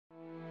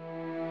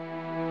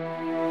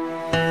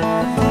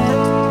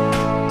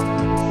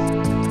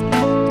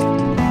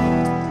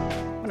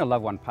When a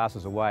loved one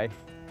passes away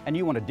and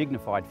you want a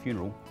dignified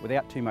funeral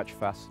without too much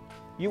fuss,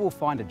 you will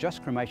find a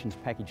Just Cremations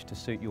package to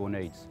suit your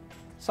needs.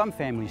 Some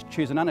families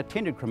choose an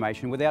unattended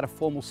cremation without a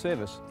formal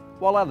service,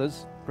 while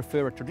others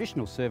prefer a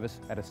traditional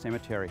service at a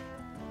cemetery.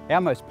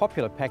 Our most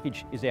popular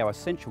package is our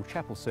Essential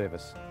Chapel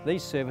service.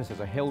 These services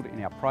are held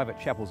in our private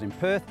chapels in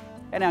Perth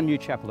and our new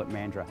chapel at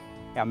Mandurah.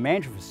 Our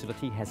Mandurah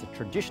facility has a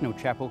traditional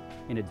chapel,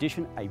 in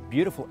addition a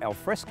beautiful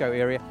alfresco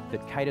area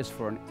that caters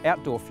for an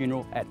outdoor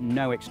funeral at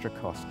no extra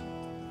cost.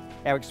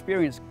 Our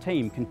experienced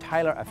team can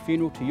tailor a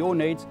funeral to your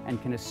needs and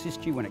can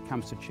assist you when it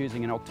comes to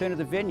choosing an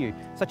alternative venue,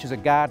 such as a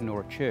garden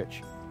or a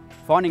church,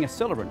 finding a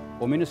celebrant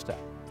or minister.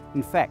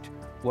 In fact,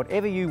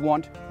 whatever you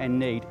want and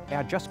need,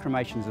 our Just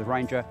Cremations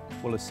arranger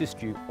will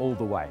assist you all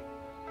the way.